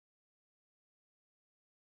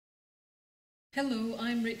Hello,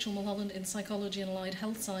 I'm Rachel Mulholland in Psychology and Allied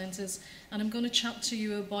Health Sciences, and I'm going to chat to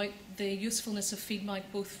you about the usefulness of feedback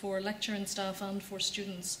both for lecturing staff and for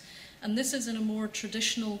students. And this is in a more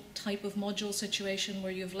traditional type of module situation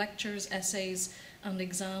where you have lectures, essays and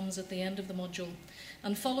exams at the end of the module.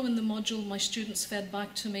 And following the module, my students fed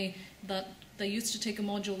back to me that they used to take a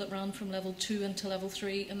module that ran from level 2 into level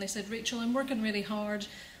 3, and they said, Rachel, I'm working really hard.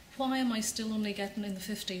 Why am I still only getting in the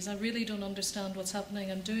 50s? I really don't understand what's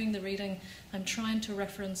happening. I'm doing the reading, I'm trying to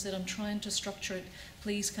reference it, I'm trying to structure it.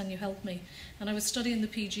 Please, can you help me? And I was studying the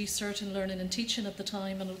PG Cert in Learning and Teaching at the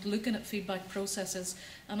time, and I was looking at feedback processes,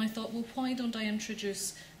 and I thought, well, why don't I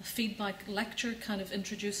introduce a feedback lecture, kind of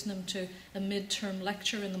introducing them to a mid-term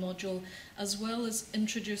lecture in the module, as well as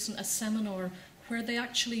introducing a seminar where they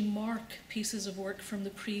actually mark pieces of work from the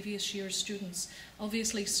previous year's students,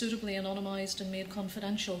 obviously suitably anonymised and made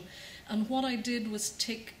confidential. And what I did was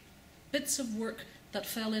take bits of work that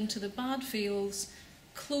fell into the bad fields,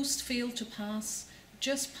 close fail to pass,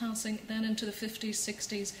 just passing, then into the 50s,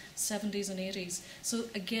 60s, 70s and 80s. So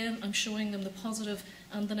again, I'm showing them the positive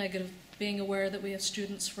and the negative, being aware that we have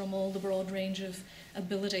students from all the broad range of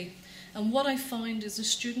ability. And what I find is the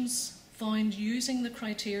students found using the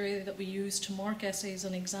criteria that we use to mark essays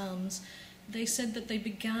and exams, they said that they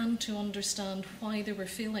began to understand why they were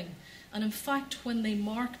failing. And in fact, when they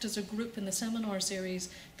marked as a group in the seminar series,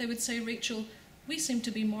 they would say, Rachel, we seem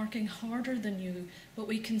to be marking harder than you, but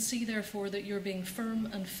we can see therefore that you're being firm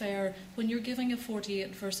and fair when you're giving a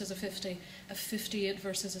 48 versus a 50, a 58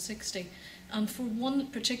 versus a 60. And for one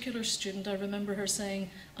particular student, I remember her saying,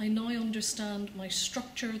 I now understand my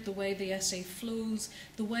structure, the way the essay flows,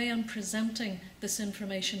 the way I'm presenting this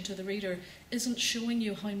information to the reader isn't showing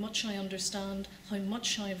you how much I understand, how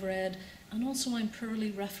much I've read, and also I'm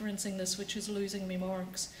poorly referencing this, which is losing me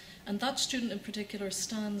marks. And that student in particular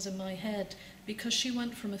stands in my head because she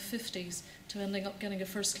went from a 50s to ending up getting a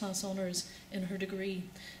first-class honours in her degree.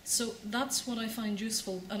 So that's what I find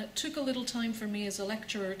useful. And it took a little time for me as a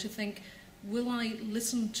lecturer to think, will I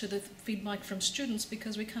listen to the feedback from students,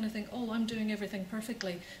 because we kind of think, oh, I'm doing everything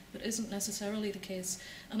perfectly, but isn't necessarily the case.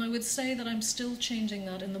 And I would say that I'm still changing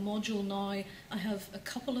that. In the module now, I have a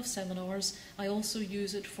couple of seminars. I also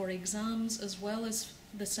use it for exams as well as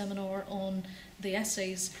the seminar on the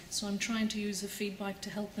essays. So I'm trying to use the feedback to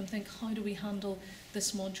help them think, how do we handle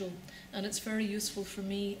this module? And it's very useful for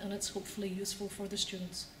me, and it's hopefully useful for the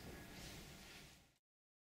students.